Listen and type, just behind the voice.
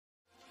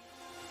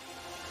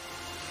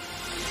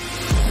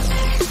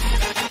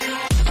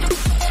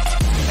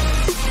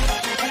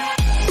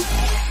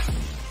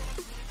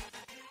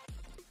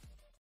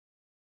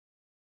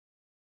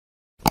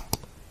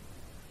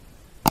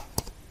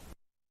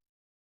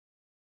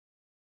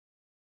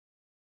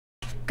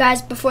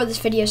Guys, before this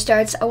video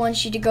starts, I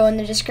want you to go in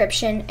the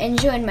description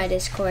and join my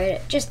Discord,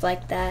 just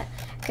like that.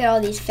 Got all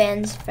these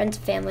friends and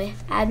family,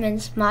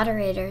 admins,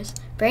 moderators.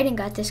 Brayden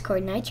got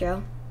Discord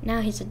Nitro.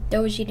 Now he's a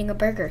doge eating a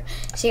burger.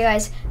 So you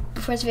guys,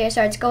 before this video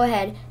starts, go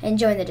ahead and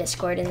join the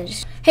Discord.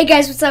 Hey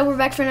guys, what's up? We're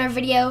back for another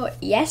video.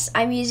 Yes,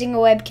 I'm using a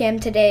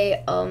webcam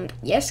today.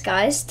 Yes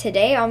guys,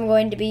 today I'm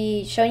going to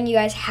be showing you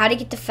guys how to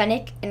get to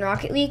Fennec in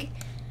Rocket League.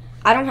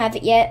 I don't have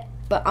it yet,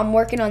 but I'm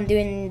working on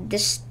doing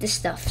this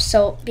stuff.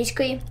 So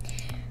basically,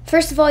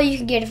 first of all, you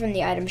can get it from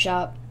the item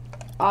shop.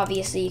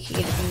 Obviously, you can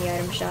get it from the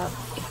item shop.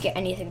 You can get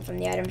anything from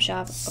the item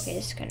shop. Okay,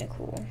 this is kind of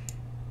cool.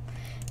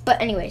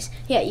 But anyways,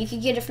 yeah, you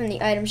can get it from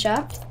the item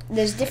shop.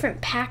 There's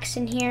different packs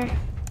in here,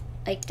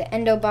 like the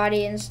endo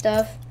body and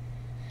stuff.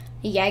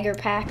 The Jaeger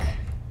pack.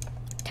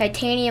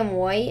 Titanium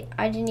white.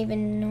 I didn't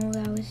even know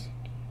that was...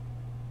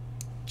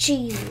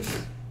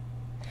 Jeez.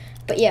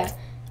 But yeah,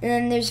 and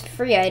then there's a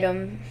free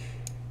item.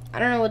 I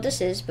don't know what this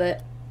is,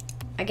 but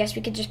I guess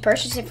we could just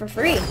purchase it for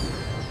free.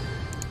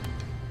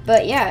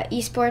 But yeah,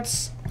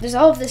 esports, there's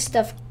all of this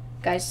stuff,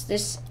 guys.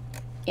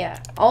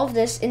 All of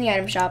this in the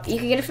item shop. You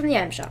can get it from the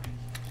item shop.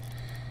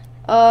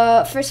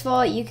 First of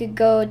all, you could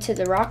go to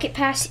the Rocket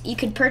Pass. You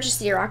could purchase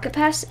the Rocket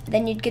Pass,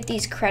 then you'd get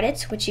these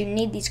credits, which you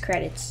need these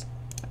credits.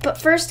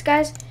 But first,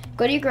 guys,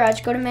 go to your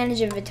garage, go to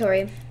Manage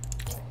Inventory,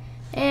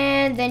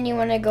 and then you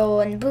want to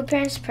go in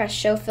Blueprints, press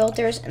Show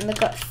Filters, and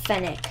look up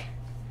Fennec.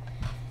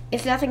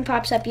 If nothing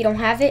pops up, you don't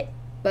have it.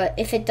 But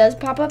if it does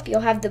pop up, you'll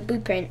have the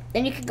blueprint.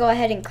 Then you could go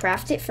ahead and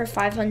craft it for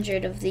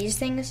 500 of these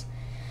things.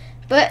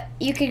 But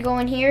you could go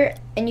in here,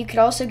 and you could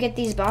also get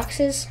these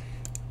boxes,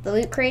 the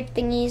loot crate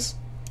thingies,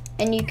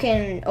 and you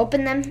can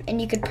open them,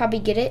 and you could probably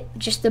get it,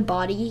 just the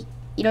body.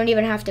 You don't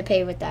even have to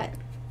pay with that.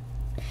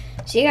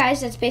 So yeah,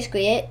 guys, that's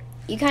basically it.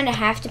 You kind of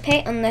have to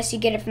pay unless you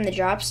get it from the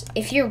drops.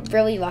 If you're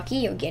really lucky,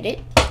 you'll get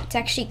it. It's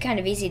actually kind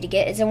of easy to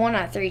get. It's a 1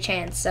 out of 3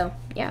 chance, so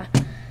yeah.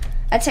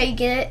 That's how you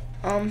get it.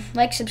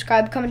 Like,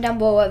 subscribe, comment down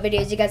below what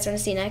videos you guys want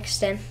to see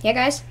next. And yeah,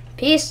 guys,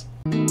 peace.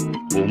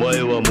 お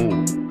前は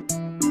もう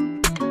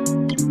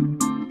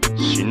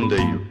死んでい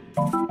る。